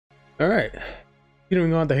Alright.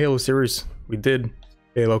 Continuing on the Halo series, we did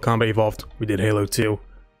Halo Combat Evolved, we did Halo 2.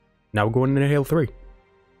 Now we're going into Halo 3.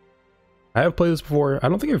 I have played this before. I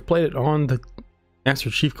don't think I've played it on the Master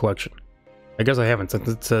Chief Collection. I guess I haven't, since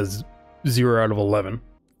it says 0 out of 11.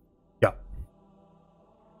 Yeah.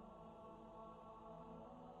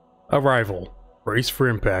 Arrival. Brace for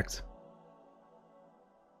impact.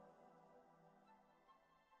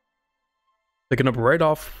 Picking up right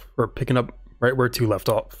where 2 left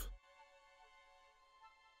off.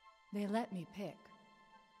 They let me pick.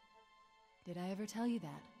 Did I ever tell you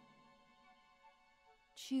that?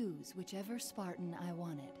 Choose whichever Spartan I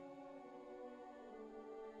wanted.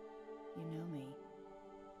 You know me.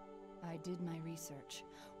 I did my research,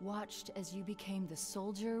 watched as you became the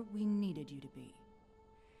soldier we needed you to be.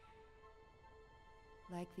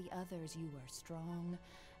 Like the others, you were strong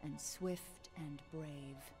and swift and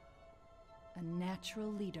brave. A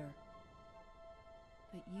natural leader.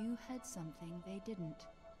 But you had something they didn't.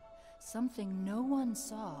 Something no one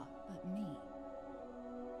saw but me.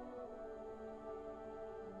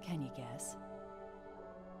 Can you guess?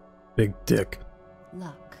 Big dick.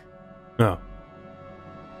 Luck. Oh.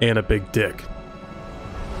 And a big dick.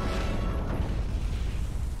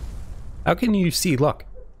 How can you see luck?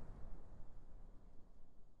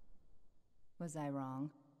 Was I wrong?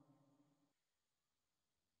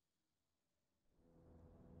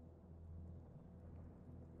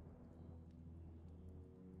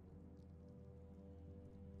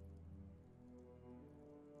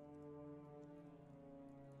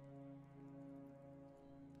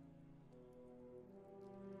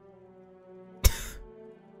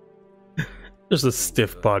 Just a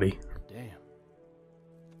stiff body. Damn.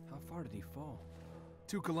 How far did he fall?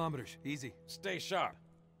 2 kilometers. Easy. Stay sharp.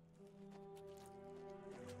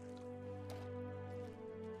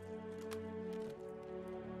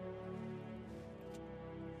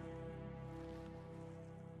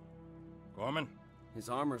 Gorman? His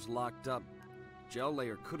armor's locked up. Gel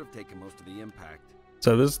layer could have taken most of the impact.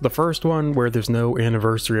 So this is the first one where there's no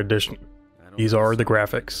anniversary edition. These are the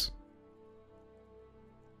graphics.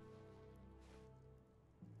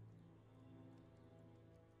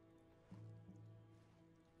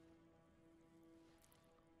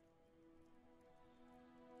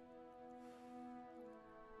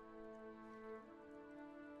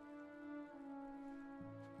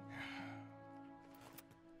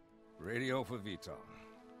 Radio for VTOL.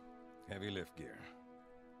 Heavy lift gear.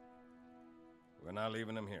 We're not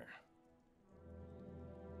leaving them here.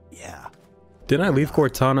 Yeah. Didn't I leave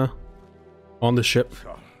Cortana on the ship?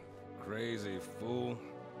 Oh, crazy fool.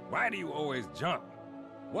 Why do you always jump?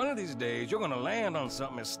 One of these days, you're gonna land on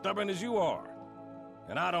something as stubborn as you are.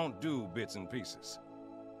 And I don't do bits and pieces.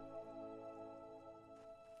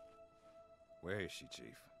 Where is she,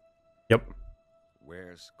 Chief? Yep.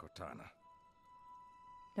 Where's Cortana?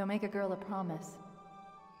 Don't make a girl a promise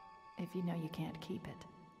if you know you can't keep it.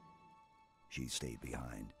 She stayed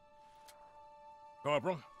behind.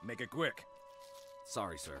 Corporal, make it quick.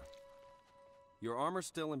 Sorry, sir. Your armor's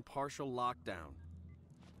still in partial lockdown.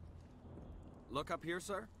 Look up here,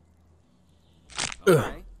 sir.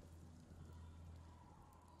 Okay.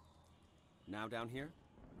 Now down here.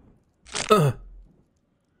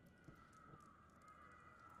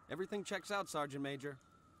 Everything checks out, Sergeant Major.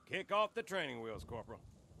 Kick off the training wheels, Corporal.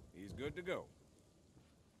 He's good to go.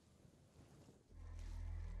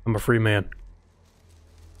 I'm a free man.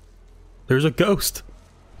 There's a ghost.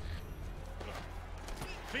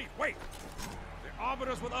 Chief, wait! The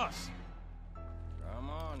Arbiter's with us. Come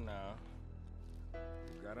on now.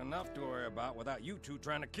 We've got enough to worry about without you two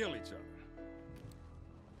trying to kill each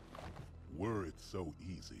other. Were it so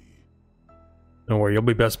easy. Don't worry, you'll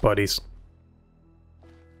be best buddies.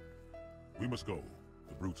 We must go.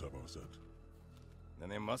 The brutes have our scent. Then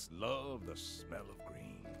they must love the smell of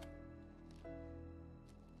green.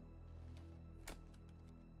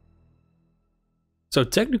 So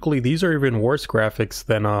technically, these are even worse graphics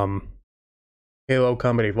than Halo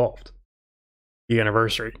Combat Evolved, the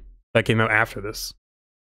anniversary that came out after this.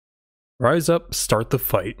 Rise up, start the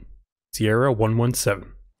fight. Sierra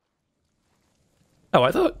 117. Oh,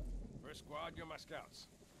 I thought First squad, you're my scouts.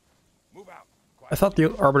 Move out. I thought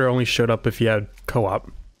the Arbiter only showed up if you had co-op.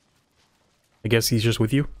 I guess he's just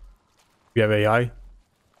with you. You have AI.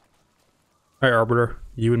 Hi, Arbiter.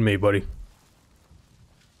 You and me, buddy.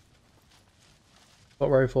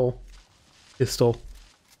 Assault rifle. Pistol.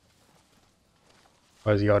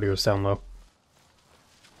 Why does the audio sound low?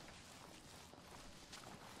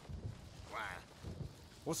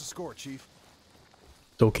 What's the score, Chief?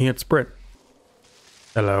 Still can't sprint.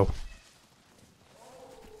 Hello.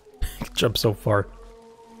 Jump so far.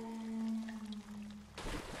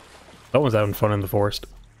 That one's having fun in the forest.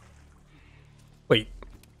 Wait.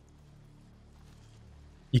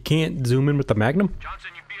 You can't zoom in with the Magnum?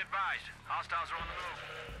 Johnson, you be advised. Hostiles are on the move.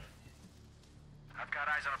 I've got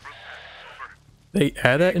eyes on a brute. Over. They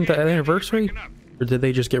add that into anniversary? Or did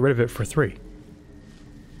they just get rid of it for 3?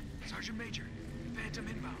 Sergeant Major, Phantom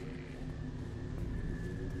inbound.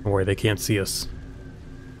 Don't worry, they can't see us.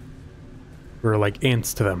 We're like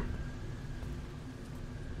ants to them.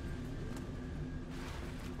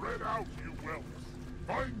 Spread out, you whelps.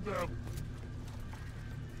 Find them.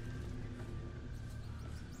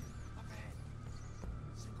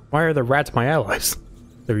 Why are the rats my allies?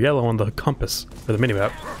 They're yellow on the compass, or the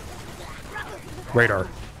minimap. Radar.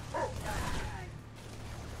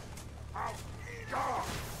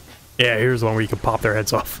 Yeah, here's the one where you can pop their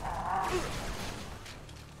heads off.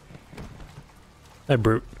 That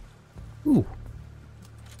brute. Ooh.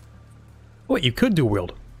 Wait, you could do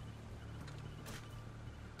wield.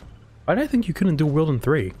 Why did I think you couldn't do wield in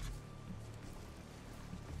 3? Did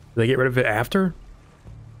they get rid of it after?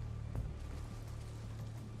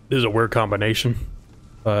 This is a weird combination.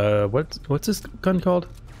 What's this gun called?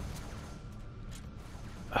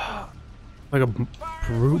 Like a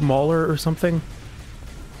brute mauler or something?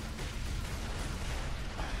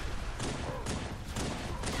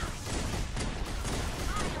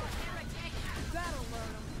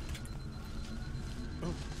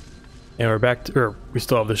 And we're back to, or we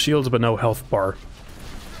still have the shields, but no health bar.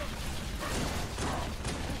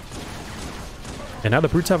 And now the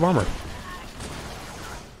brutes have armor.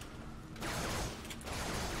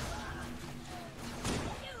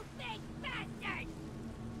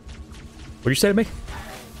 What'd you say to me?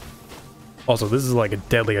 Also, this is like a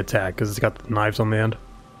deadly attack because it's got the knives on the end.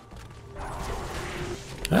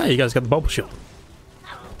 Ah, you guys got the bubble shield.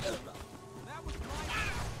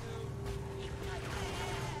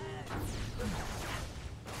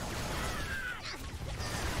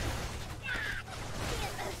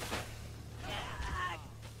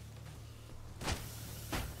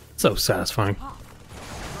 So satisfying.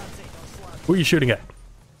 Who are you shooting at?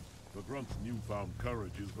 The grunt's newfound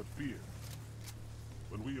courage is but fear.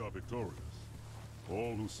 When we are victorious,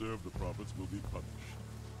 all who serve the prophets will be punished.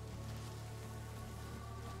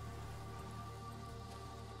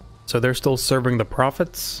 So they're still serving the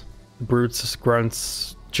prophets? Brutes,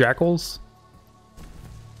 grunts, jackals?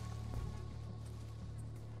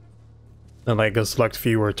 And like a select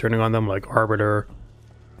few are turning on them, like Arbiter.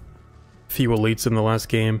 Few elites in the last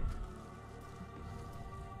game.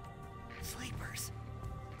 Sleepers.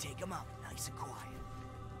 Take them up, nice and quiet.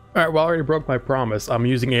 Alright, well I already broke my promise. I'm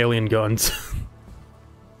using alien guns.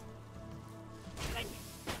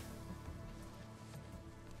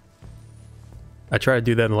 I tried to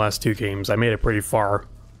do that in the last 2 games. I made it pretty far.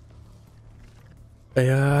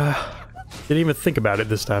 I didn't even think about it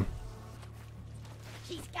this time.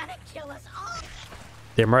 He's gonna kill us all.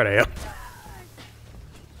 Damn right I am.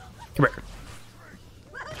 Come here.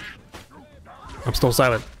 I'm still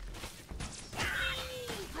silent.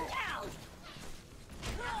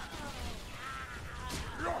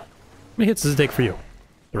 How many hits does it take for you?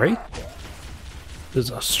 3? This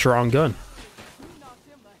is a strong gun.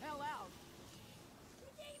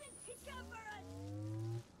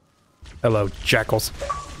 Hello, jackals.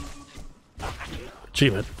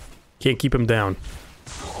 Achievement. Can't keep him down.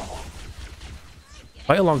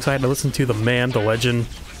 Fight alongside to listen to the man, the legend.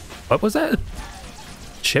 What was that?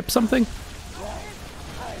 Chip something?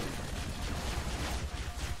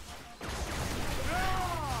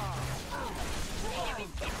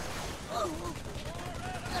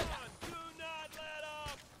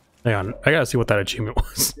 Hang on, I gotta see what that achievement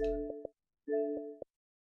was.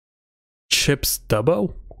 Chip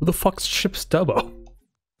Stubbo? Who the fuck's Chip Stubbo?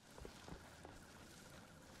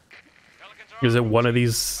 Is it one of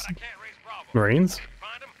these Marines?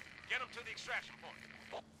 Find him, get him to the extraction point.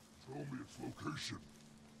 Show me its location.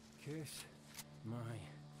 Kiss my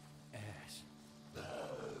ass.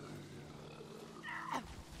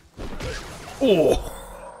 Oh!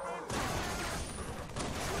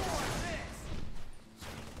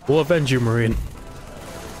 We'll avenge you, Marine.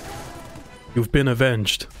 You've been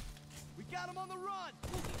avenged. We got him on the run.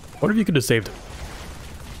 What if you could have saved him?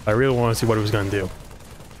 I really want to see what he was going to do.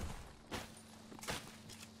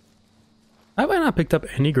 Have I not picked up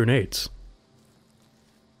any grenades?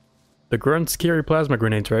 The grunts carry plasma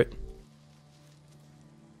grenades, right?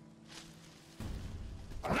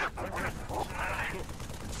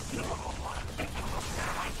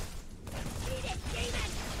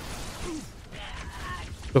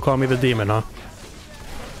 They'll call me the demon, huh?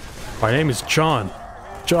 My name is John.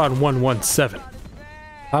 John 117.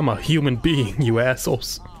 I'm a human being, you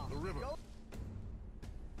assholes.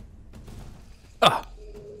 Ah,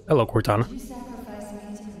 hello, Cortana. Did you sacrifice me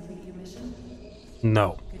to complete your mission?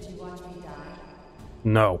 No. Could you watch me die?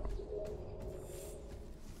 No.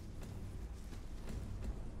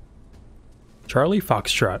 Charlie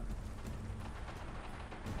Foxtrot.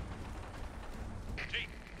 Chief,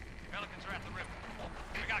 Pelicans are at the river.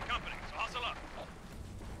 We got company, so hustle up.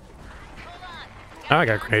 I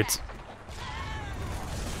got grenades.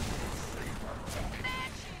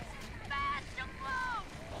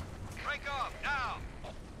 Break off, now!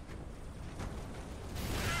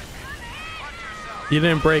 You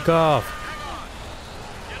didn't break off.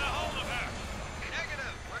 Get a hold of her!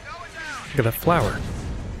 Negative, we're going down! Look at that flower.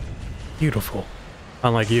 Beautiful.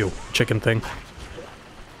 Unlike you, chicken thing.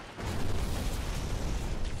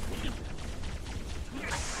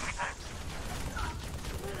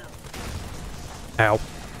 Ow.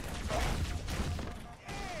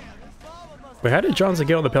 Wait, how did Johnson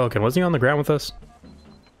get on the Pelican? Wasn't he on the ground with us?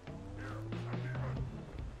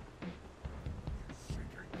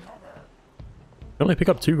 I only pick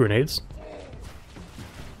up 2 grenades.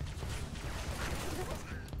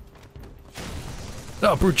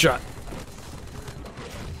 Oh, brute shot.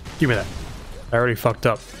 Give me that. I already fucked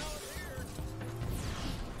up.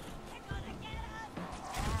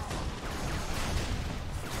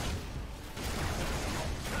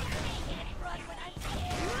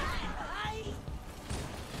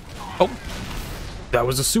 Oh, that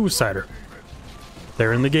was a suicider.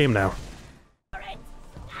 They're in the game now.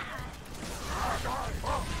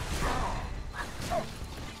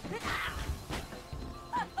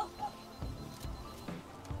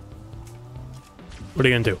 What are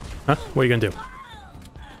you gonna do? Huh? What are you gonna do?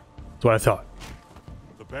 That's what I thought.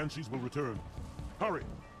 The Banshees will return. Hurry!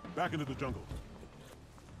 Back into the jungle.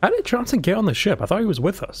 How did Johnson get on the ship? I thought he was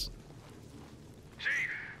with us. Chief,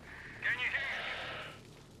 can you hear?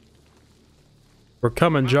 We're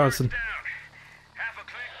coming, Johnson. Down. Half a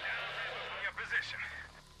click downriver from your position.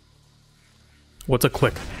 What's a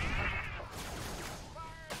click?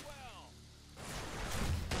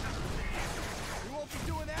 We won't be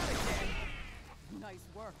doing that again. Nice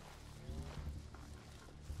work.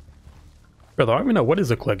 Brother, I don't even know. What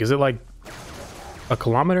is a click? Is it like a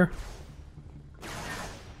kilometer?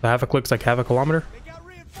 The half a click's like half a kilometer? They got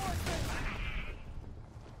reinforcements.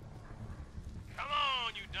 Come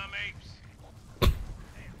on, you dumb apes.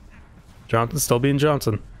 Johnson's still being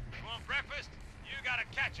Johnson. You want breakfast? You gotta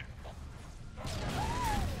catch it.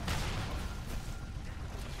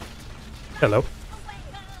 Hello.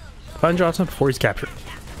 Find Johnson before he's captured.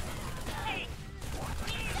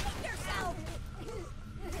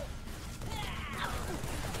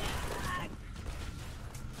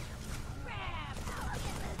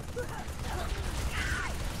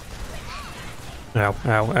 Ow,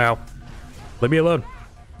 ow, ow. Leave me alone.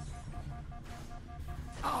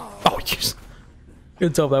 Oh, jeez. You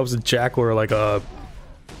can tell if that was a jackal or like a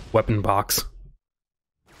weapon box.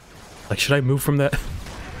 Like, should I move from that?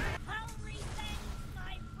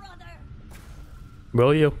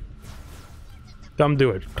 Will you? Come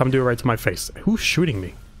do it. Come do it right to my face. Who's shooting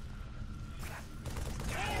me?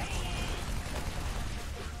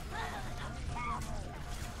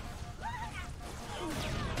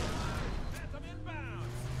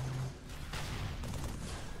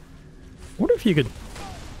 What if you could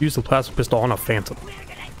use the plasma pistol on a phantom?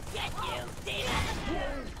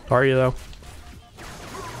 Are you though?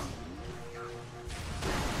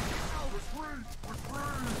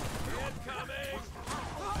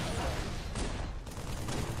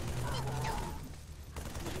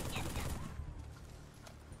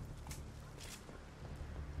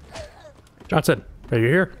 Johnson, are you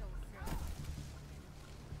here?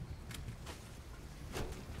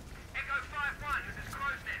 Echo 5-1, this is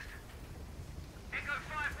Crow's Nest. Echo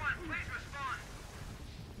 5-1, please respond.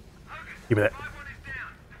 Hogan, Give me that. 5-1 is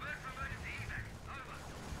down. Divert for emergency evac.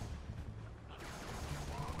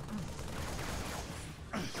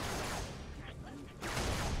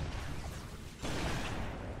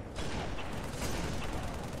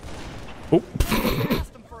 Over. Oh.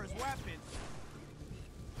 Asked him for his weapons.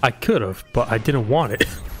 I could have, but I didn't want it.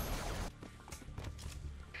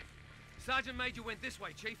 Sergeant Major went this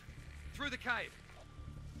way, Chief. Through the cave.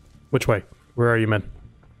 Which way? Where are you, men?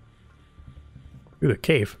 Through the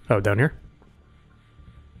cave. Oh, down here?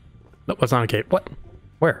 Nope, that's not a cave. What?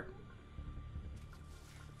 Where?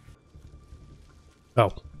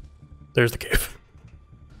 Oh. There's the cave.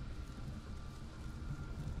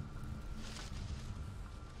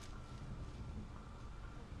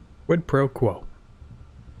 Quid pro quo.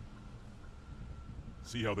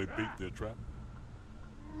 See how they bait their trap?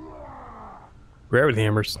 Grab the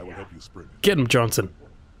hammers. I will help you sprint. Get him, Johnson.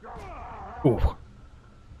 Ooh.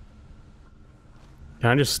 Can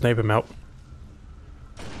I just snipe him out?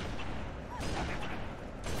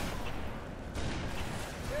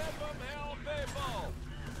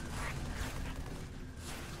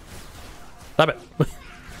 Stop it.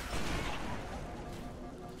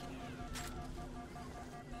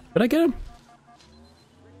 Did I get him?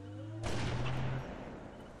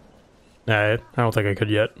 Nah, I don't think I could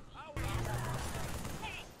yet.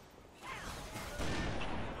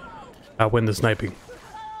 I'll win the sniping.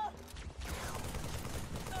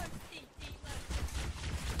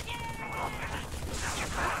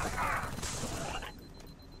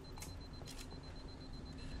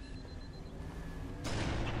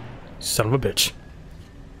 Son of a bitch.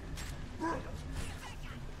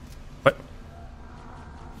 What?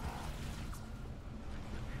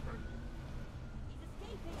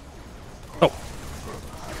 Oh.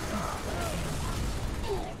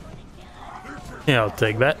 Yeah, I'll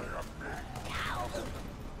take that.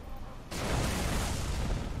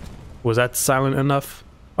 Was that silent enough?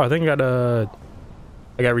 Oh, I think I got a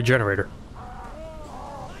regenerator.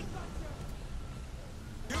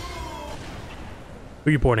 Who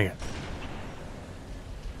are you pointing at?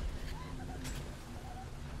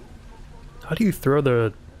 How do you throw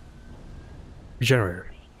the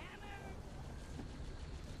regenerator?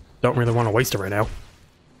 Don't really want to waste it right now.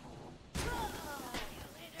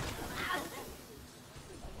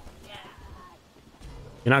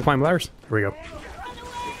 You're not climbing ladders? Here we go.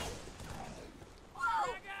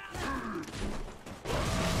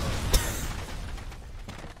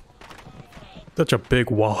 Such a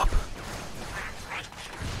big wallop.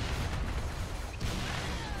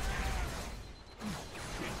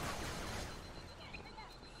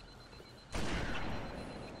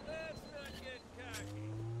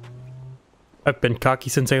 I've been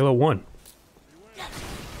cocky since Halo 1.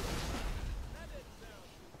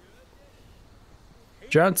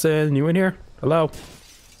 Johnson, you in here? Hello?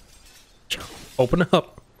 Open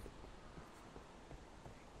up.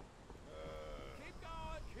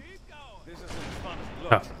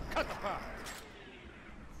 Oh.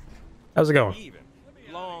 How's it going? Even,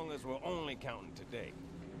 long as we're only counting today.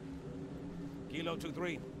 Kilo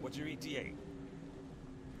 2-3, what's your ETA?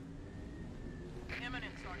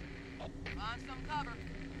 Imminent, Sergeant. Find some cover.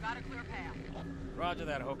 Got a clear path. Roger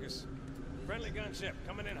that, Hocus. Friendly gunship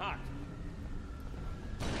coming in hot.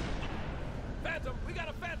 Phantom, we got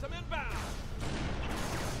a Phantom inbound.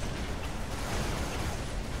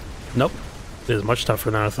 Nope. It is much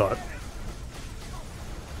tougher than I thought.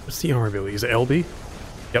 What's the armor ability? Is it LB?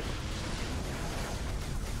 Yep.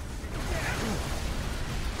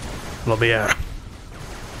 LB, yeah.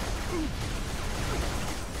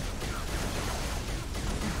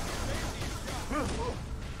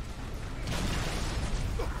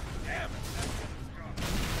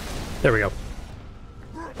 There we go.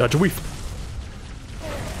 Dodge a weave.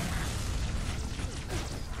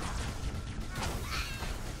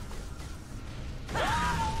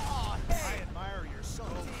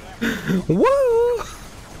 Woo!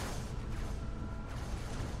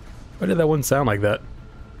 Why did that one sound like that?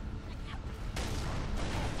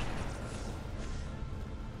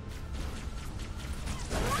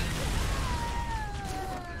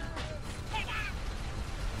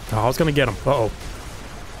 Oh, I was gonna get him. Uh-oh.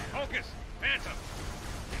 Focus, Phantom.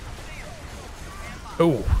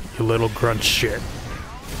 Oh, you little grunt shit.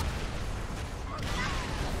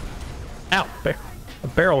 Ow! A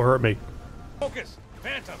barrel hurt me. Focus,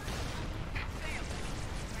 Phantom.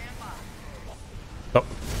 Oh,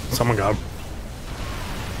 someone got him.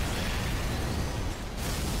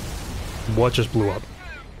 What just blew up?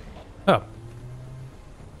 Oh.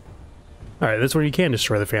 Alright, this is where you can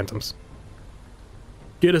destroy the phantoms.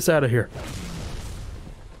 Get us out of here.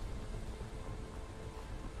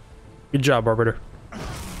 Good job, Arbiter. Be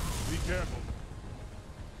careful.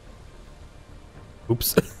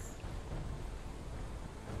 Oops. Let's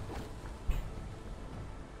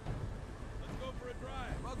go for a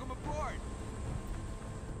drive. Welcome aboard.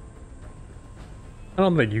 I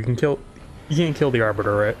don't think you can kill... You can't kill the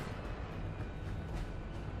Arbiter, right?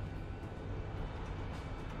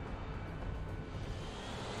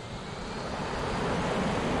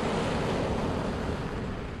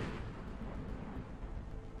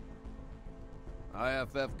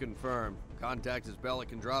 IFF confirmed. Contact is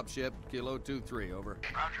Pelican dropship, Kilo 2-3, over.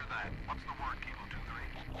 Roger that. What's the word, Kilo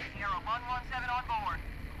 2-3? Sierra 117 on board.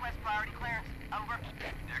 Request priority clearance. Over.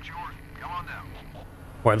 Deck's yours. Come on down.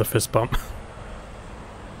 Why the fist bump?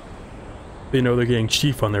 They know they're getting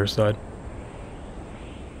Chief on their side.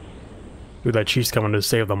 Dude, that Chief's coming to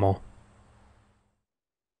save them all.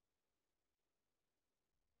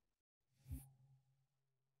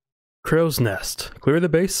 Crow's Nest. Clear the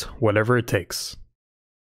base, whatever it takes.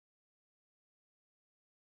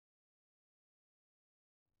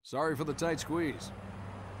 Sorry for the tight squeeze.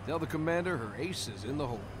 Tell the commander her ace is in the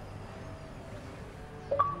hole.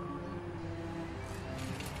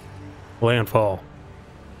 Landfall.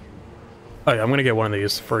 Oh yeah, I'm gonna get one of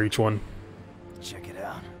these for each one. Check it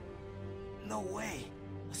out. No way.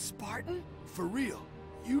 A Spartan? For real.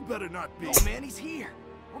 You better not be. Oh man, he's here.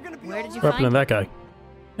 We're gonna be Where all did you What happened to find that guy?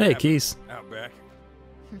 Hey, Keys. Out back.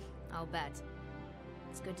 I'll bet.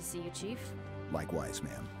 It's good to see you, Chief. Likewise,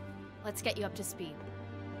 ma'am. Let's get you up to speed.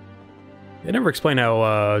 They never explain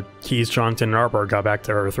how Keys, Johnson, and Arbiter got back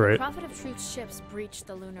to Earth, right? Prophet of Truth's ships breached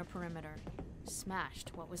the lunar perimeter,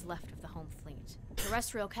 smashed what was left of the home fleet.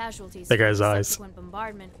 Terrestrial casualties That from guy's the eyes. subsequent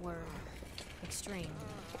bombardment were extreme.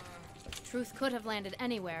 Truth could have landed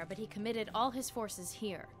anywhere, but he committed all his forces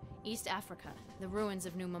here, East Africa, the ruins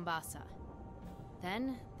of New Mombasa.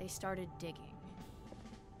 Then they started digging.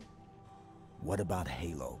 What about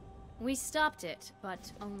Halo? We stopped it,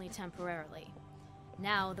 but only temporarily.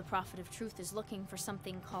 Now the Prophet of Truth is looking for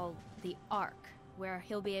something called the Ark, where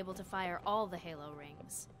he'll be able to fire all the Halo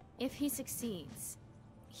rings. If he succeeds,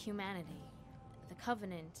 humanity, the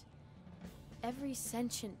Covenant, every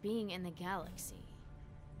sentient being in the galaxy.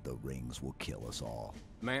 The rings will kill us all.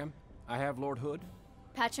 Ma'am, I have Lord Hood.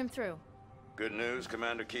 Patch him through. Good news,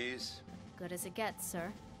 Commander Keys? Good as it gets,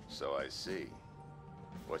 sir. So I see.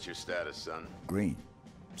 What's your status, son? Green,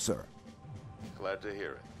 sir. Glad to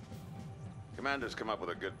hear it. Commander's come up with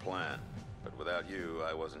a good plan, but without you,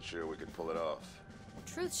 I wasn't sure we could pull it off.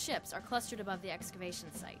 Truth's ships are clustered above the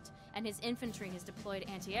excavation site, and his infantry has deployed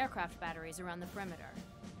anti-aircraft batteries around the perimeter.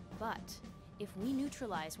 But if we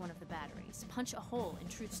neutralize one of the batteries, punch a hole in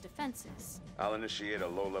Truth's defenses... I'll initiate a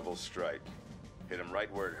low-level strike. Hit him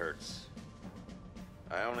right where it hurts.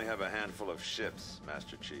 I only have a handful of ships,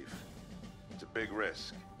 Master Chief. It's a big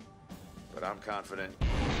risk, but I'm confident.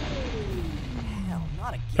 Hell,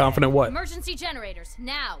 not again. Confident what? Emergency generators,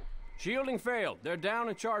 now! Shielding failed. They're down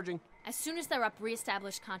and charging. As soon as they're up,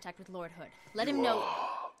 re-establish contact with Lord Hood. Let him know...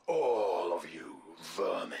 All of you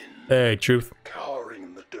vermin. Hey, Truth. Cowering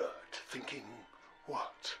in the dirt, thinking,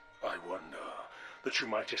 what, I wonder, that you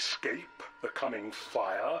might escape the coming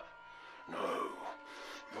fire? No.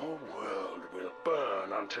 Your world will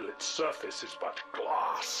burn until its surface is but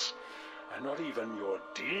glass, and not even your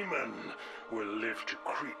demon will live to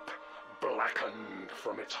creep, blackened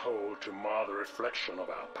from its hole to mar the reflection of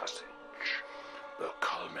our passage, the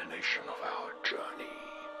culmination of our journey.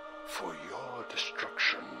 For your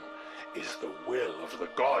destruction is the will of the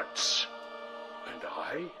gods, and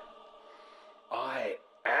I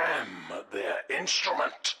am their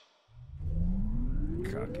instrument.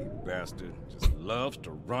 Cocky bastard. Just loves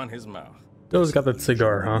to run his mouth. Those got that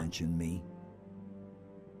cigar, huh? Mention me.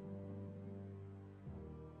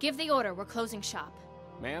 Give the order, we're closing shop.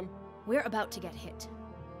 Ma'am, We're about to get hit.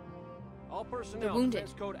 all personnel. They're wounded.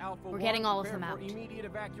 defense code Alpha We're 1, getting all of prepare them for out. Immediate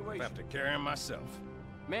I'll evacuation. have to carry him myself.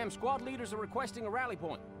 Ma'am, squad leaders are requesting a rally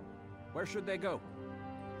point. Where should they go?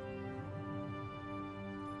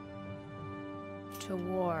 To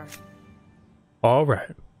war.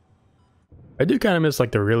 Alright. I do kind of miss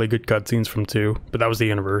like the really good cutscenes from 2, but that was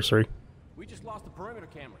the anniversary. We just lost the perimeter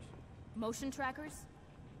cameras. Motion trackers?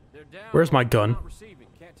 They're down. Where's my but gun? not receiving.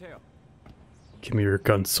 Can't tell. Give me your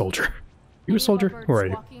gun, soldier. You a Any soldier? lovebirds Where are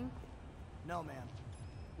you? squawking? No, ma'am.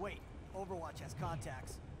 Wait, Overwatch has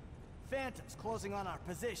contacts. Phantoms closing on our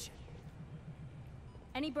position.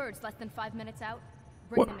 Any birds less than 5 minutes out?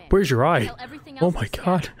 Bring What? them in. Where's your eye? Tell everything Oh else my to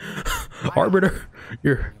god. Arbiter,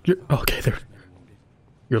 you're okay there.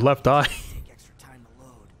 Your left eye. Take extra time to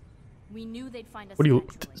load. We knew they'd find us. What do you?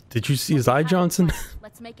 eventually. Did you see his What we eye, have in Johnson? front,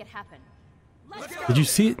 Let's make it happen. Let's go. Did you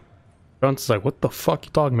see it? Johnson's like, what the fuck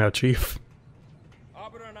you talking about, Chief?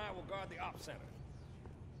 Arbiter and I will guard the op center.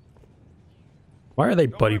 Why are they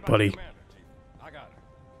Don't worry buddy about the buddy? commander, Chief. I got her.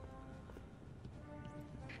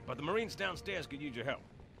 But the Marines downstairs could use your help.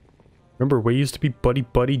 Remember, we used to be buddy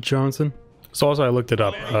buddy, Johnson. So also I looked it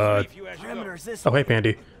up. Brief you as you go. Perimeter's this Oh way. hey,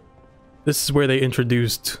 Pandy. This is where they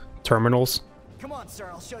introduced terminals. Come on, sir.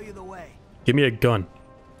 I'll show you the way. Give me a gun.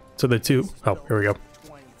 So the two, oh, here we go.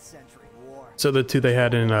 20th century war. So the two they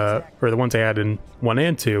had in, or the ones they had in 1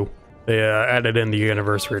 and 2, they added in the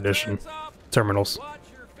Anniversary Edition terminals. Watch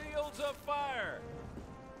your fields of fire.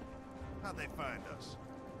 How'd they find us?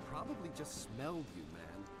 Probably just smelled you,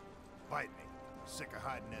 man. Bite me. Sick of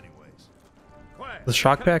hiding anyways. Quiet. The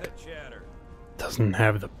shock Cut pack the chatter. doesn't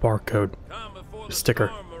have the barcode. Calm before the Sticker.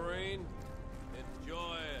 storm, Marine.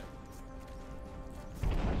 Enjoy it.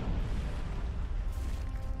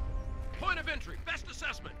 Point of entry. Best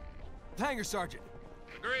assessment. Hangar sergeant.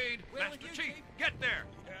 Agreed. Master Chief, get there.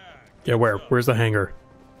 Yeah, where? Where's the hangar?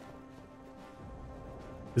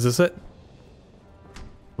 Is this it?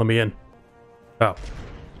 Let me in. Oh.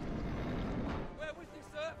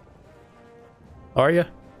 Are you?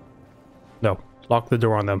 No. Lock the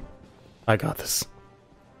door on them. I got this.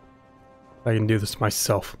 I can do this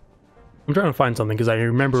myself. I'm trying to find something because I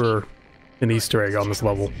remember an Easter egg on this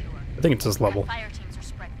level. I think it's this level. Fire teams are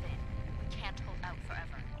spread thin. We can't hold out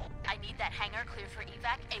forever. I need that hangar clear for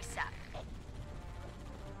evac ASAP.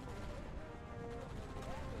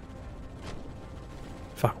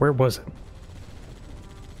 Fuck, where was it?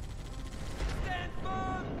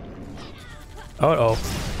 Uh-oh.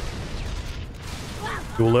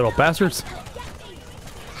 You little bastards.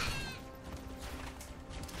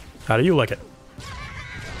 How do you like it?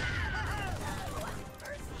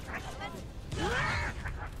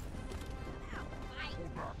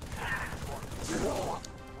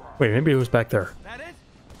 Wait, maybe it was back there.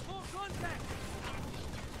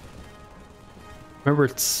 Remember,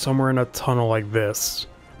 it's somewhere in a tunnel like this.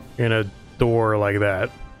 In a door like that.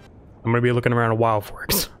 I'm gonna be looking around a while for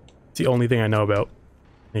it. It's the only thing I know about.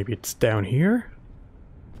 Maybe it's down here?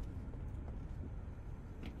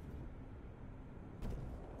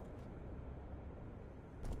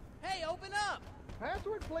 Hey, open up!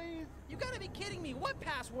 Password, please! You gotta be kidding me! What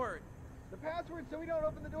password? The password so we don't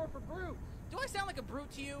open the door for brutes. Do I sound like a brute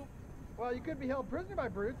to you? Well, you could be held prisoner by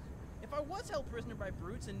brutes. If I was held prisoner by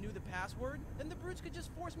brutes and knew the password, then the brutes could just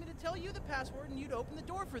force me to tell you the password and you'd open the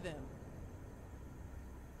door for them.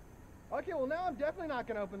 Okay, well now I'm definitely not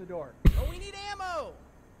gonna open the door. But we need ammo!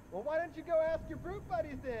 Well, why don't you go ask your brute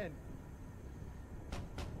buddies then?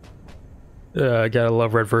 I gotta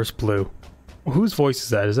love red versus blue. Whose voice is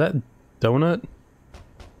that? Is that Donut?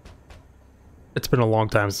 It's been a long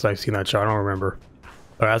time since I've seen that show. I don't remember.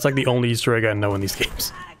 That's like the only Easter egg I know in these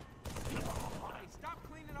games.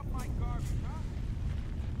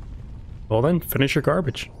 Well then, finish your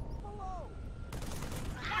garbage.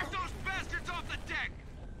 Get those bastards off the deck!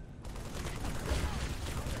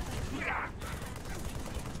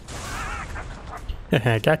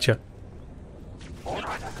 Gotcha.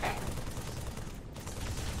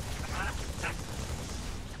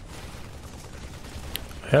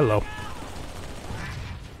 Hello.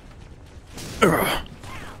 Ugh.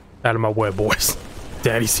 Out of my way, boys.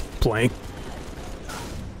 Daddy's playing.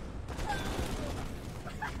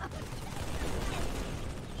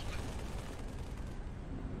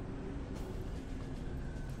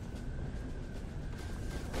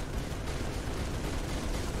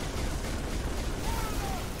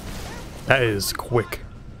 That is quick.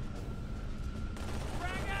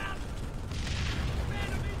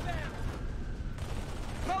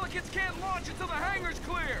 Pelicans can't launch until the hangar's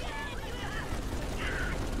clear!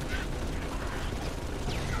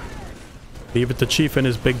 Leave it to Chief and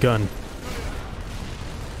his big gun.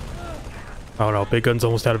 Oh no, big gun's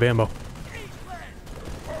almost out of ammo.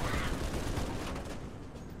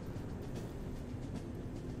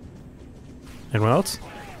 Anyone else?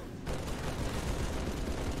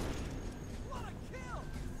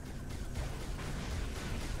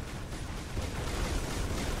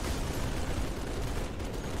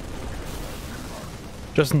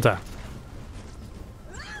 Just in time.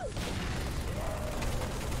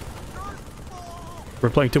 We're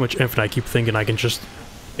playing too much Infinite. I keep thinking I can just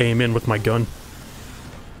aim in with my gun.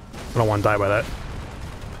 I don't want to die by that.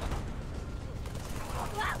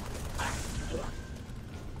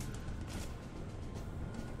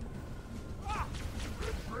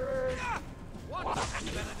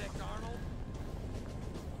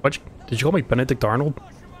 What? Did you call me Benedict Arnold?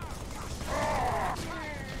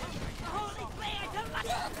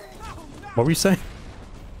 What were you saying?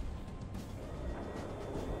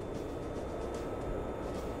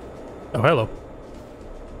 Oh, hello.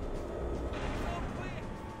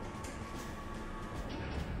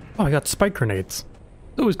 Oh, I got spike grenades.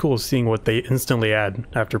 It's always cool seeing what they instantly add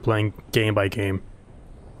after playing game by game.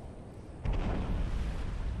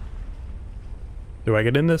 Do I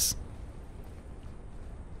get in this?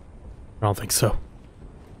 I don't think so.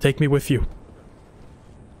 Take me with you.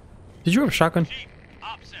 Did you have a shotgun?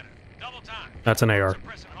 That's an AR.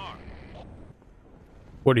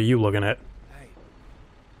 What are you looking at? Hey,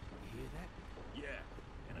 you hear that? Yeah,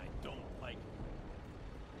 and I don't like it.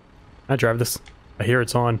 I drive this. I hear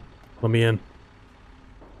it's on. Let me in.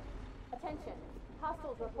 Attention.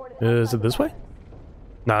 Hostiles reported. Is it this way?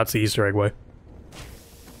 Nah, it's the Easter egg way.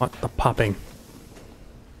 What the popping?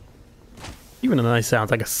 Even a nice sound.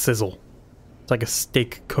 It's like a sizzle. It's like a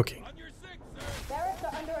steak cooking. Barracks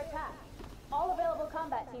are under attack. All available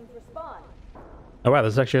combat teams respond. Oh wow,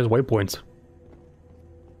 this actually has waypoints.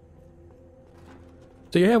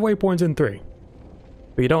 So you have waypoints in 3,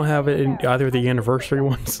 but you don't have it in either the anniversary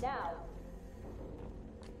ones.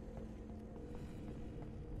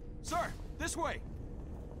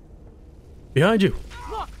 Behind you.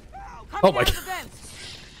 Look! Oh my god.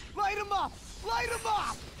 Light him up! Light him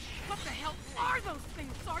up! What the hell are those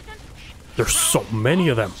things, Sergeant? There's so many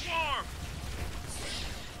of them.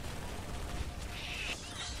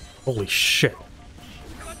 Holy shit.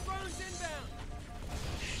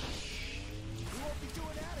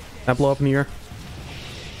 That blow up in the air.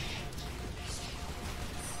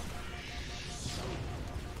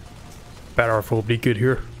 Battle rifle will be good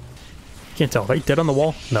here. Can't tell. Are you dead on the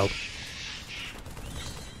wall? No.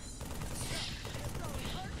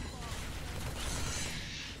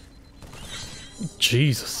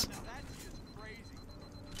 Jesus.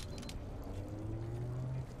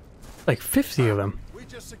 Like 50 of them. We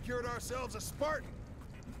just secured ourselves a Spartan.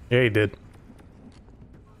 Yeah, he did.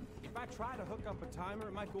 If I try to hook up a timer,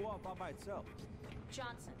 it might go off all by itself.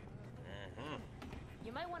 Johnson.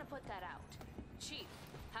 You might want to put that out. Chief,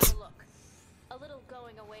 have a look. A little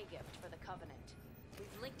going-away gift for the Covenant.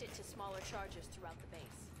 We've linked it to smaller charges throughout the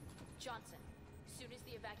base. Johnson, soon as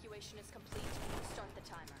the evacuation is complete, start the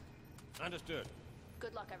timer. Understood.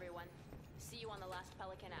 Good luck, everyone. See you on the last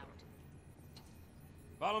Pelican out.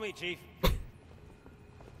 Follow me, Chief.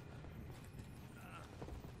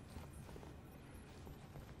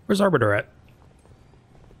 Where's Arbiter at?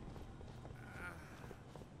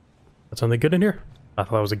 Got something good in here? I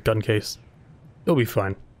thought it was a gun case. He'll be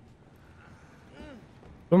fine.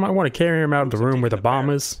 We might want to carry him out of the room where the bomb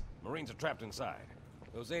is. Marines are trapped inside.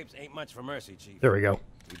 Those apes ain't much for mercy, Chief. There we go.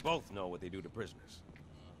 We both know what they do to prisoners.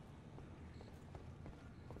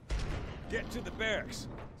 Get to the barracks.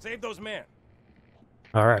 Save those men.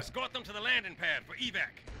 All right. Escort them to the landing pad for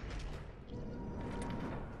evac.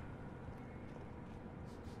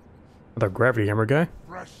 Another gravity hammer guy.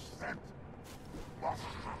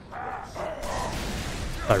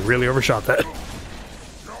 I really overshot that.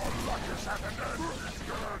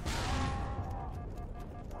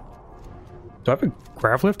 Do I have a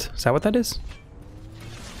grav lift? Is that what that is?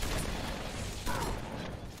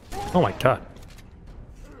 Oh my god.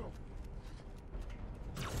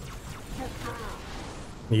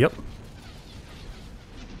 Yep.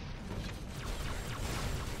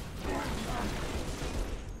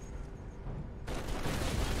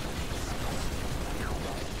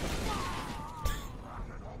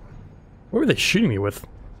 What were they shooting me with?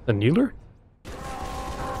 A needler?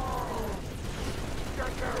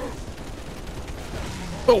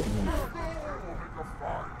 Oh!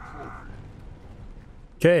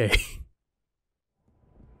 Okay.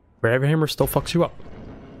 Gravity hammer still fucks you up.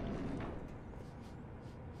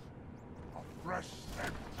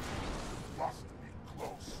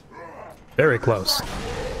 Very close.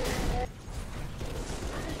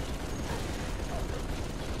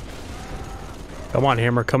 Come on,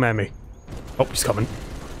 hammer, come at me. Oh, he's coming.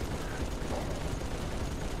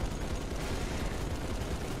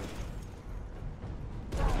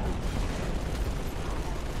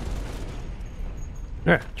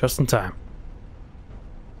 Yeah, just in time.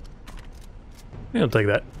 Yeah, I'll take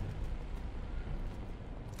that.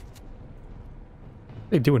 What are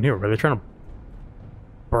they doing here? Are they trying to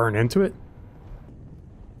burn into it?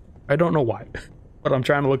 I don't know why, but I'm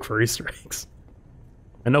trying to look for Easter eggs.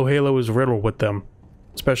 I know Halo is riddled with them,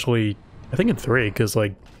 especially, I think in 3, because,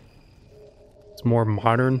 like, it's more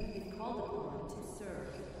modern.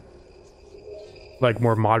 Like,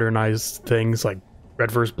 more modernized things, like Red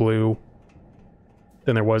vs. Blue,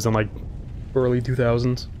 than there was in, like, early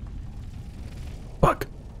 2000s. Fuck.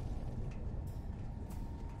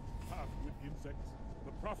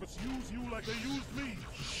 The prophets use you like they used me.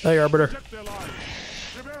 Hey, Arbiter. Protect their lives.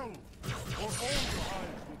 Rebel, or all your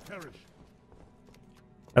lives will perish.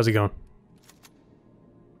 How's it going?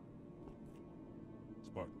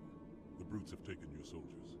 Spartan, the brutes have taken your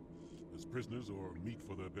soldiers. As prisoners or meat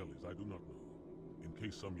for their bellies, I do not know. In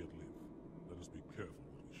case some yet live, let us be careful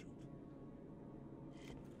when we shoot.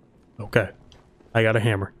 Okay. I got a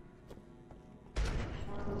hammer.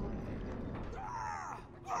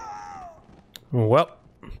 Well.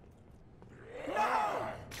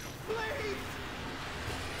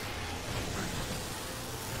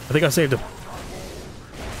 I think I saved him.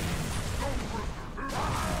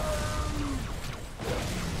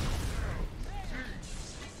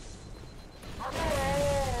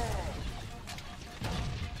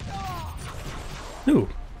 Ooh.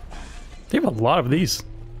 They have a lot of these.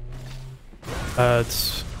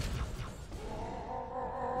 It's...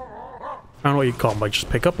 I don't know what you call them, like just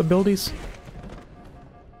pick up abilities?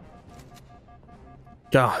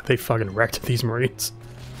 God, they fucking wrecked these Marines.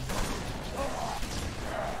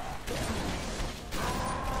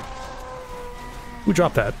 Who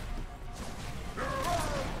dropped that?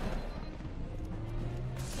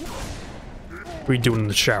 What are you doing in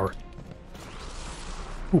the shower?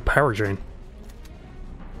 Ooh, power drain.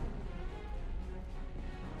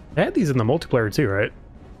 They had these in the multiplayer too, right?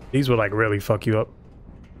 These would like really fuck you up.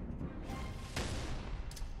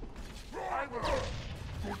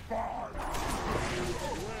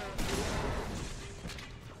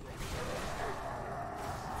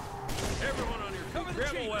 Everyone on your feet,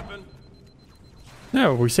 grab a weapon.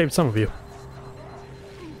 No, we saved some of you.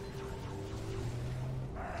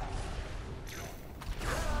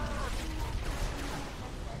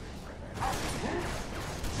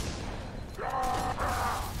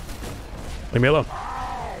 Leave me alone.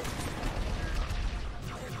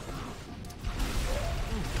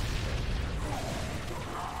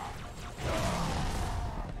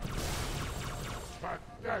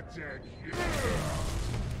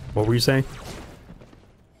 What were you saying?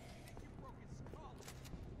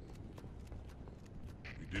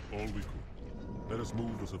 We did all we could. Let us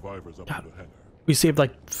move the survivors up to the hangar. We saved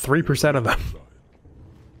like 3% of them.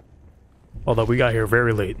 Although we got here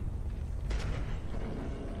very late.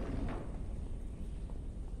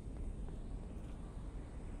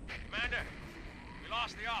 Commander, we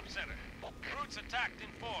lost the op center. Brutes attacked in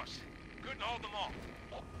force. Couldn't hold them all.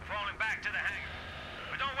 Falling back to the hangar.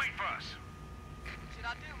 But don't wait for us. Should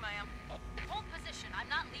I do, ma'am? Hold position. I'm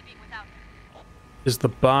not leaving without you. Is the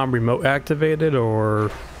bomb remote activated or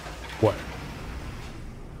what?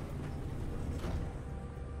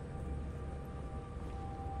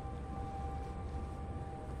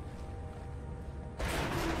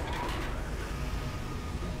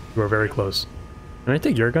 You are very close. Can I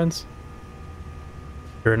take your guns?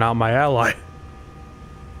 You're not my ally.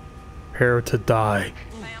 Prepare to die.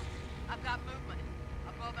 Ma'am, I've got movement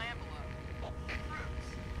above envelope. Brutes.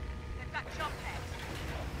 They've got jump pads.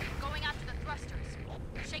 Going after the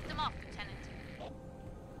thrusters. Shake them off, Lieutenant.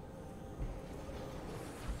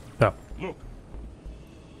 Oh. Look.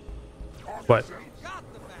 What?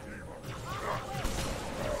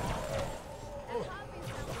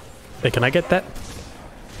 Hey, can I get that?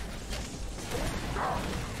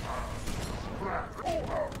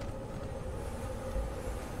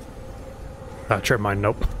 Trip mine,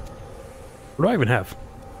 nope. What do I even have?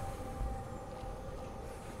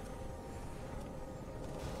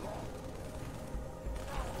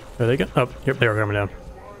 Are they going? Oh, yep, they are coming down.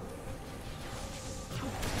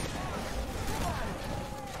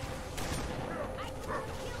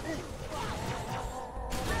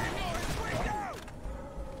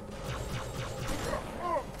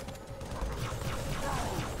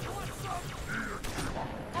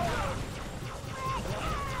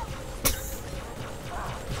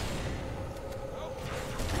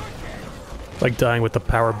 Like dying with the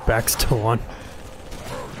power back still on.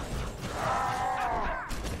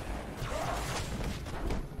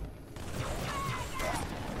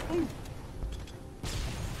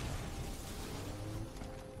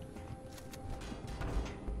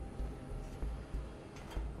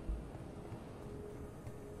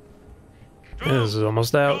 This is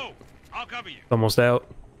almost out. I'll cover you. Almost out.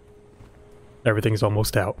 Everything's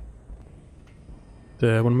almost out. What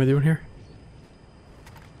am I doing here?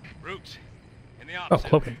 Brutes. In the Oh, opposite.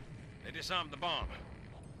 cloaking. They disarmed the bomb.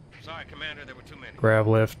 Sorry, Commander, there were too many. Grav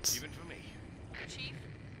lifts. Even for me. Chief,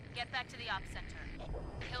 get back to the op center.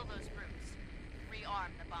 Kill those brutes.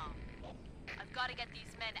 Rearm the bomb. I've got to get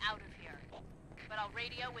these men out of here. But I'll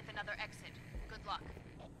radio with another exit. Good luck.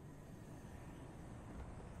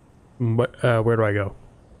 Where do I go?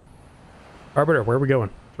 Arbiter, where are we going?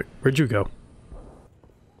 Where'd you go?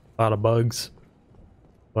 A lot of bugs.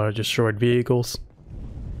 A lot of destroyed vehicles.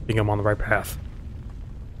 I think I'm on the right path.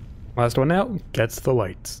 Last one out gets the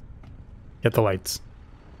lights. Get the lights.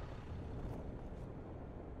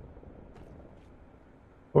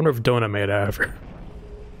 I wonder if Donut made it out of her.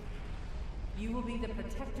 You will be the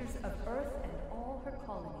protectors of Earth and all her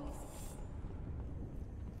colonies.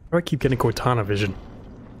 Why do I keep getting Cortana vision?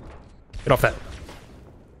 Get off that.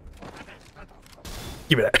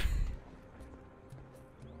 Give me that.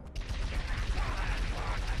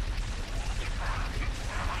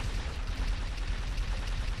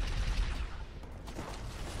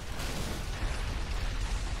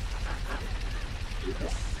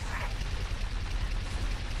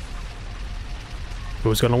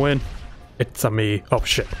 Who's gonna win? It's a me. Oh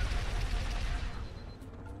shit.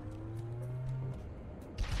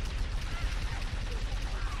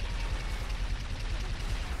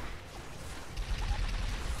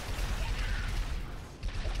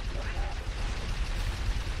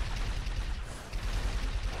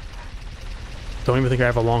 Don't even think I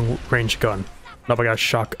have a long range gun. Nope, I got a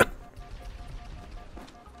shotgun.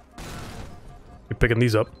 You're picking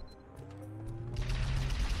these up.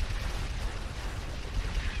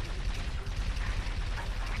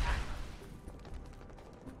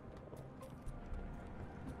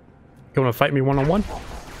 You want to fight me one-on-one?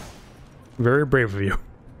 Very brave of you.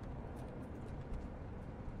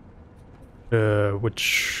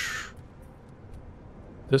 Which...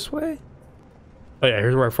 This way? Oh yeah,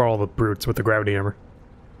 here's where I fought all the brutes with the gravity hammer.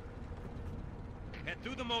 Head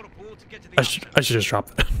through the motor pool to get to the I should just drop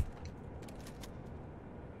that.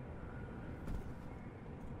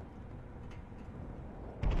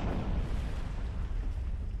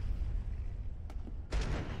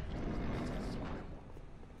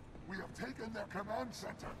 We have taken their command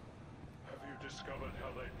center. Have you discovered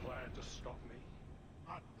how they plan to stop me?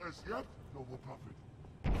 Not as yet, noble prophet.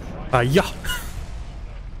 Yeah.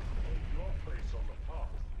 Your place on the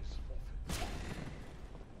path is forfeit.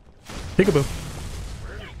 Peekaboo.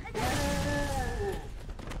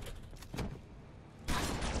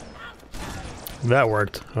 That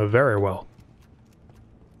worked very well.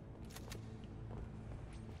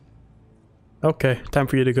 Okay, time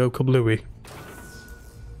for you to go kablooey.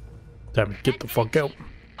 Time to get the fuck out.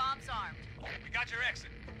 Bombs armed. We got your exit.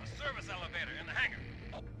 A service elevator in the hangar.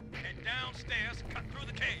 Head downstairs, cut through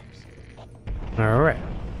the caves. Alright.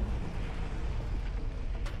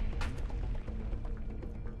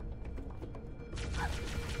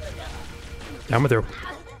 Down with her.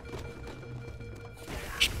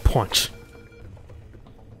 Just punch.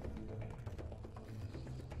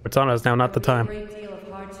 What's on us now? Not the time. Great deal of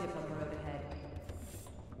hardship on the road ahead.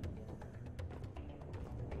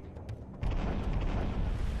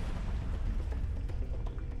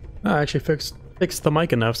 I actually fixed the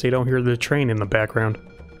mic enough so you don't hear the train in the background.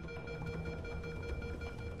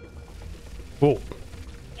 Whoa.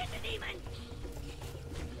 Get the demon!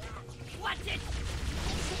 Watch it!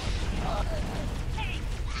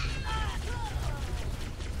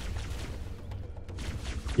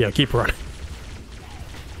 Yeah, keep running.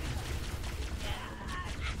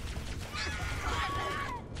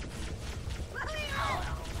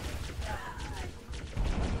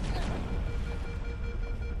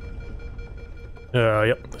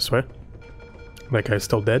 Yep, this way. That guy's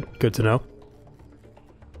still dead. Good to know.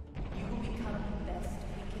 You will become the best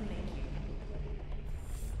we can make you.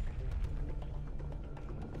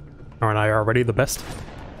 Aren't I already the best?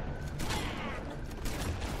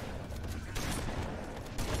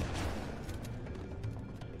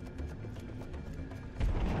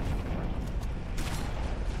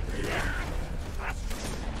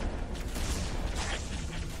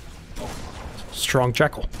 Strong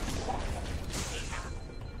jackal.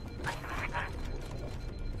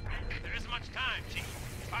 There isn't much time, Chief.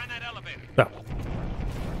 Find that elevator. Oh.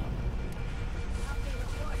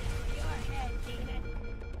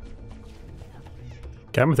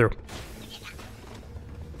 Coming through.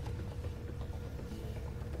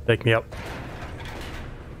 Take me up.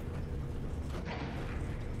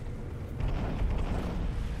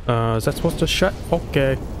 Is that supposed to shut?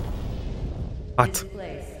 Okay. Hot. This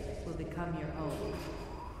place will become your own.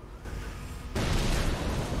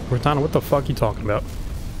 Cortana, what the fuck are you talking about?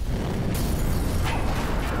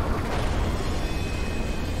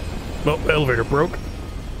 Well, the elevator broke.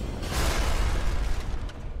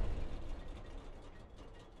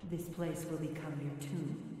 This place will become your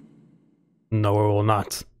tomb. No, it will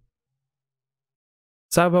not.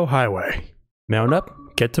 Sabo Highway. Mount up,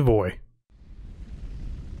 get to Voy.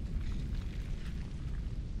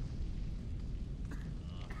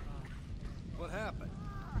 What happened?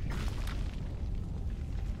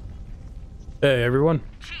 Hey, everyone.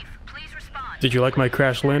 Chief, please respond. Did you like my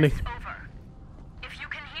crash landing? Over. If you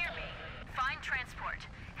can hear me, find transport.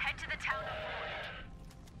 Head to the town of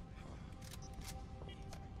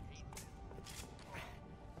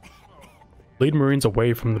Lead Marines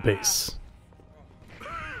away from the base.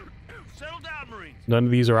 Settle down, Marines. None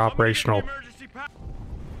of these are operational.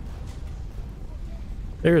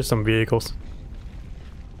 There's some vehicles.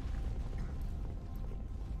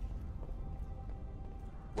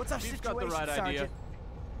 What's our Chief's situation, got the right Sergeant? idea.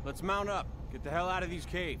 Let's mount up. Get the hell out of these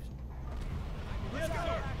caves. Let's go.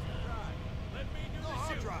 Let me do the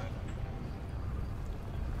shooting.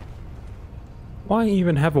 Why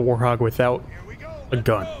even have a Warhog without a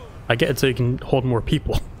gun? I get it so you can hold more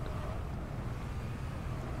people.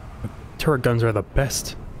 Turret guns are the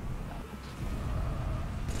best.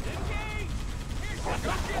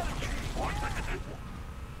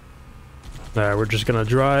 We're just gonna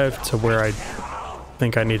drive to where I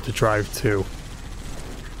think I need to drive to.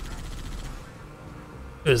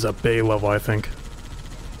 This is a bay level, I think.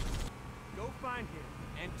 Go find him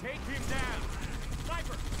and take him down.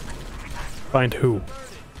 Sniper. Find who?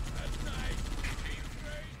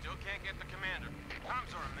 Still can't get the commander.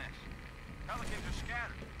 Comms are a mess. Pelicans are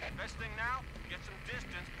scattered. Best thing now, get some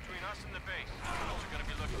distance between us and the base. We're gonna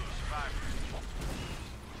be looking for survivors.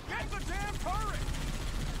 Get the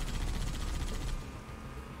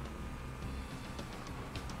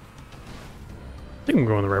I think I'm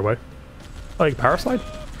going the right way. Like power slide?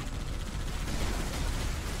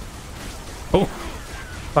 Oh!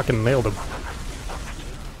 Fucking nailed him.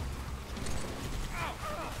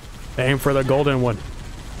 Aim for the golden one.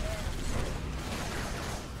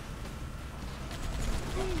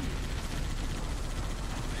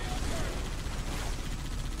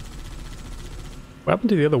 What happened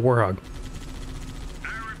to the other Warhog?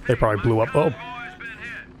 They probably blew up. Oh.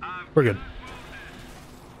 We're good.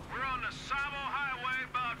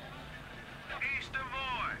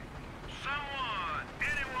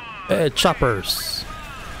 Choppers.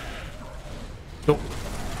 Oh.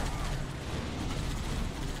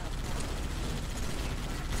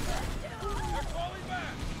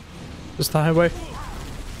 This the highway?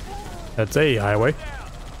 That's a highway.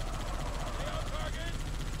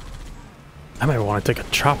 I might want to take a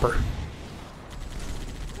chopper.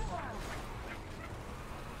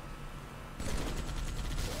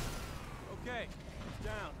 Okay,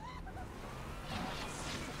 down.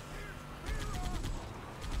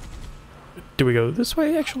 Do we go this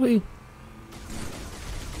way, actually?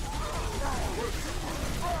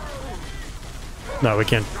 No, we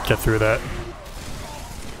can't get through that.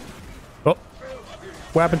 Oh,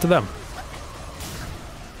 what happened to them?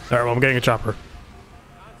 Alright, well, I'm getting a chopper.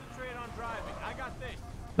 Concentrate on driving. I got this.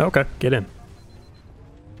 Okay, get in.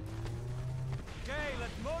 Okay,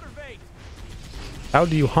 let's motivate. How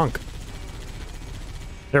do you honk?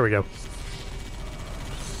 There we go. Keep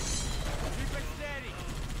it steady.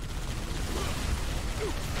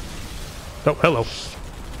 Oh, hello.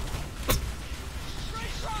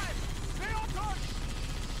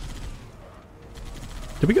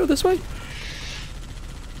 Did we go this way? Is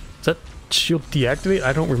that shield deactivate?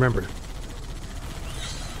 I don't remember.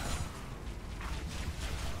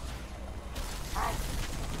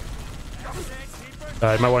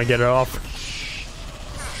 I might want to get it off.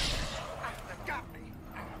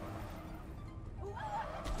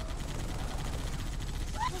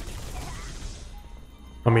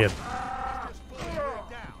 Let me in.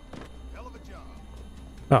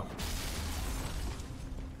 Oh.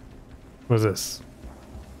 What's this?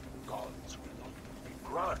 Gods will not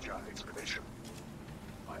begrudge our expedition.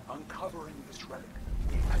 By uncovering this relic,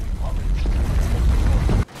 we acknowledge.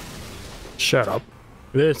 Shut up.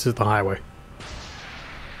 This is the highway.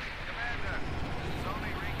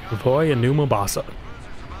 Avoy and New Mombasa.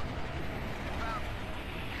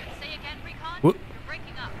 Say again, Recon? Whoop. You're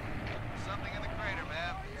breaking up. Something in the crater,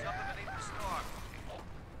 ma'am. Something beneath the storm.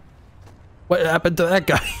 What happened to that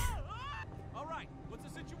guy? All right, what's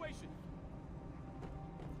the situation?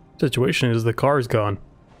 Situation is the car's gone.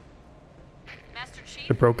 Master Chief,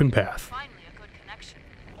 The broken path. finally a good connection.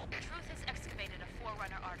 Truth has excavated a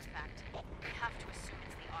Forerunner artifact. We have to assume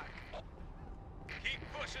it's the Ark. Keep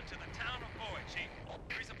pushing to the town of Boy, Chief.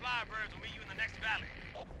 Resupply birds will meet you in the next valley.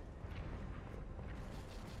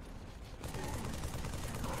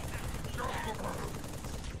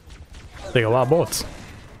 Take a lot of bullets. Hey,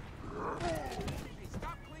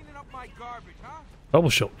 stop cleaning up my garbage, huh? Double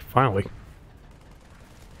shield, finally.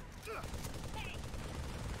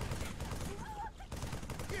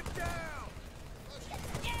 Get down!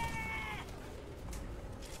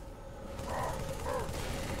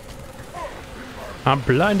 I'm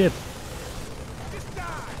blinded.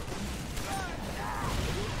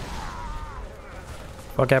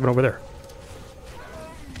 What happened over there?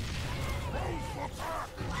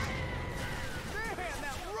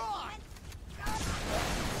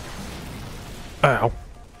 Ow.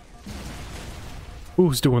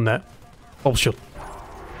 Who's doing that? Oh, shit.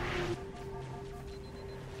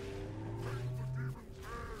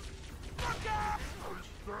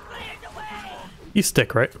 You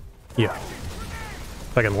stick, right? Yeah.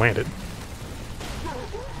 If I can land it.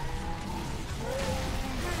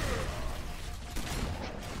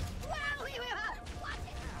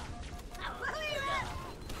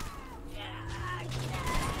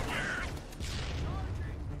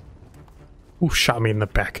 Who shot me in the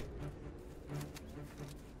back?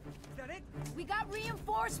 We got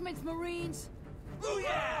reinforcements, Marines.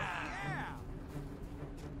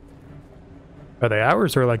 Are they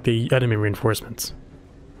ours or like the enemy reinforcements?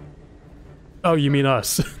 Oh, you mean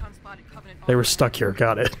us? They were stuck here,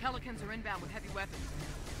 got it. Pelicans are inbound with heavy weapons.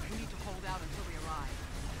 We need to hold out until we arrive.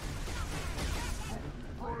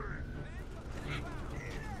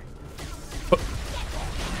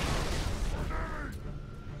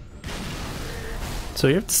 So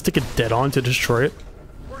you have to stick it dead on to destroy it?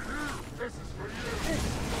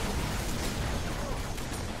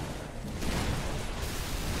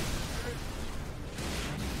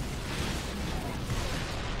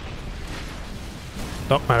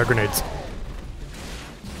 Oh, my grenades.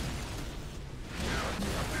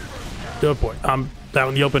 Oh boy, I'm out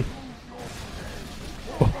in the open.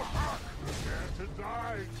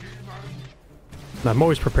 I'm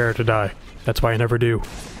always prepared to die. That's why I never do.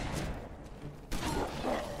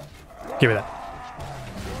 Give me that.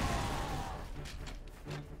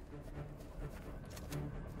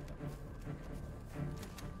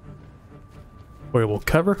 We will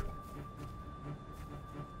cover.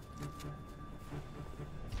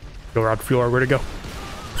 Go around, feel where to go.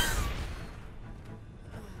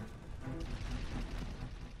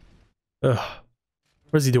 Ugh.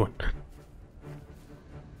 What is he doing?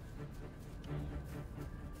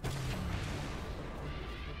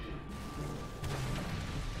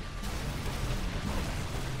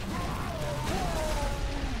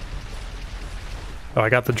 Oh, I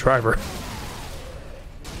got the driver.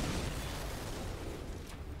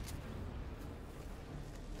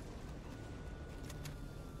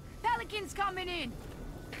 Pelicans coming in.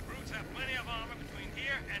 Brutes have plenty of armor between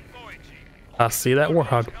here and Void, Chief. I see that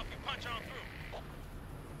warhog.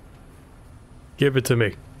 Give it to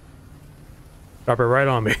me. Drop it right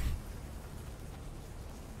on me.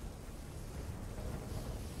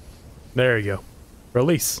 There you go.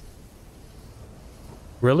 Release.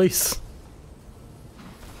 Release.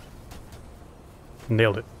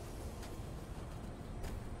 Nailed it.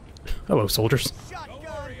 Hello, soldiers. Don't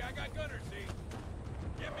worry, I got gunners, see?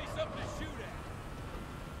 Give me something to shoot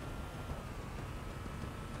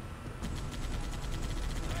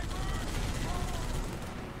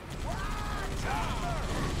at.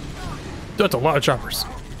 That's a lot of choppers.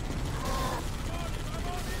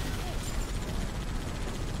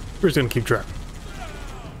 We're just gonna keep track.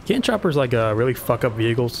 Can't choppers like really fuck up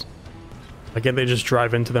vehicles? Like can't they just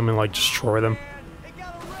drive into them and like destroy them?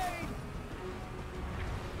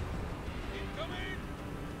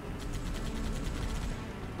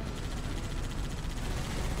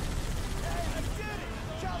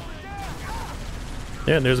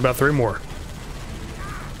 Yeah, and there's about 3 more.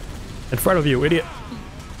 In front of you, idiot.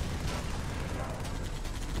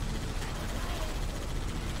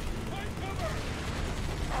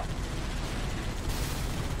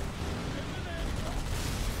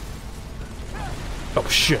 Oh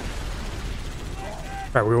shit.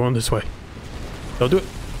 Alright, we're going this way. Don't do it.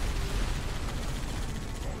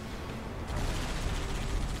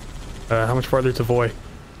 How much farther to Voy?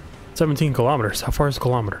 17 kilometers. How far is a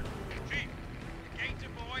kilometer?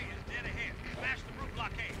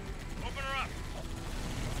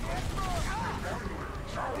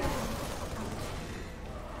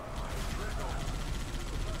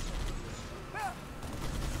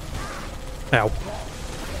 Ow.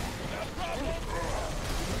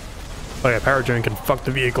 Oh yeah, power gen can fuck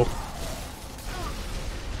the vehicle.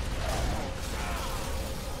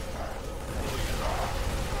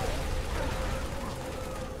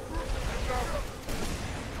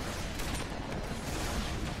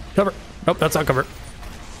 Cover. Nope, that's not cover.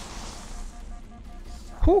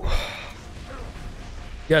 Whew.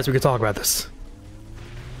 Guys, we could talk about this.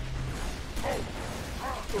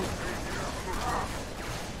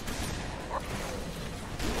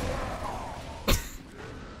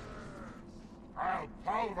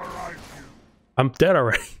 I'm dead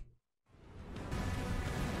already.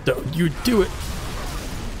 Don't you do it.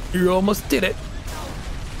 You almost did it.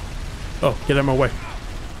 Oh, get out of my way.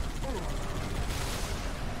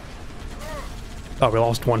 Oh, we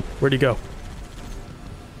lost one. Where'd he go?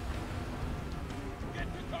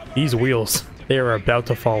 These wheels, they are about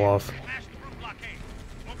to fall off.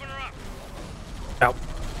 Ow.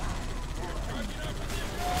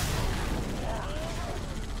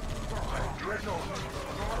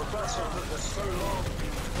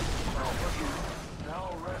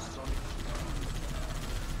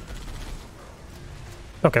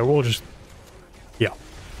 Okay, we'll just... yeah.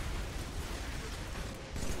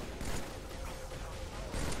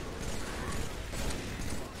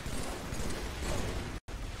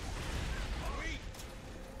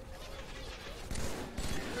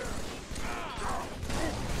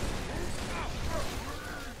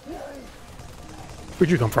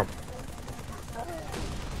 Where'd you come from?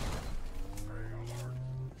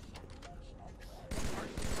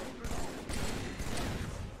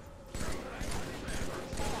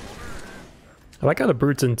 I like how the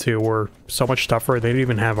brutes in 2 were so much tougher, they didn't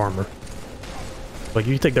even have armor. Like,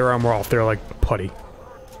 you take their armor off, they're like putty.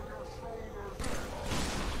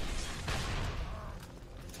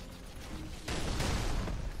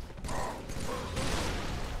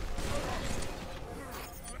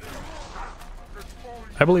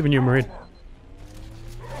 I believe in you, Marine.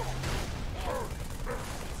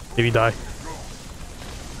 Did he die?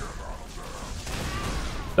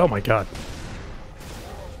 Oh my god.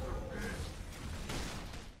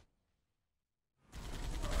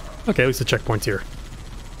 Okay, at least the checkpoint's here.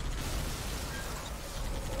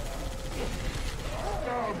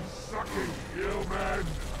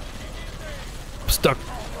 I'm stuck.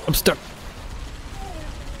 I'm stuck.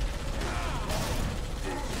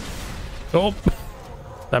 Oh,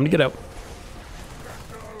 time to get out.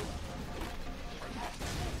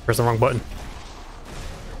 Press the wrong button.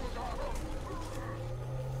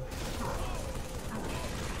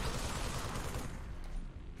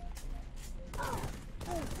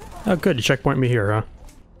 Oh, good. You checkpoint me here, huh?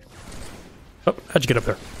 Oh, how'd you get up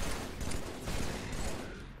there?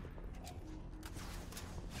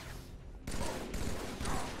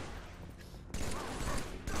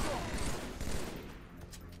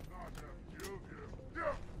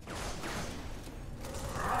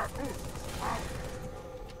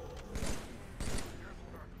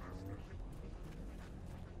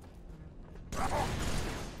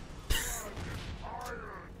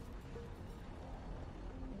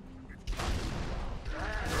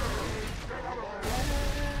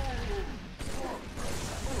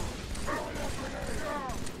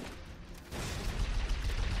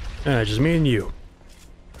 Just me and you.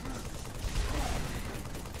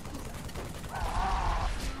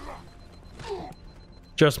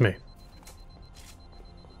 Just me.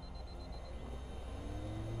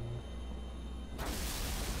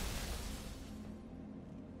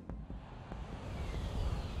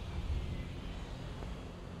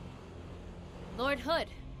 Lord Hood,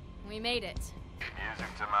 we made it. Music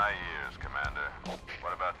to my ears, Commander.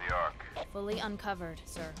 What about the Ark? Fully uncovered,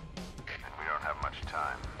 sir. And we don't have much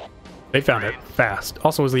time. They found it fast.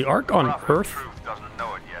 Also, is the Ark on Earth? Truth doesn't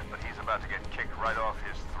know it yet, but he's about to get kicked right off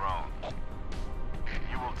his throne.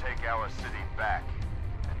 You will take our city back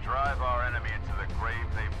and drive our enemy into the grave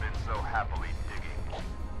they've been so happily digging.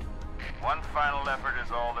 One final effort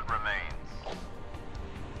is all that remains.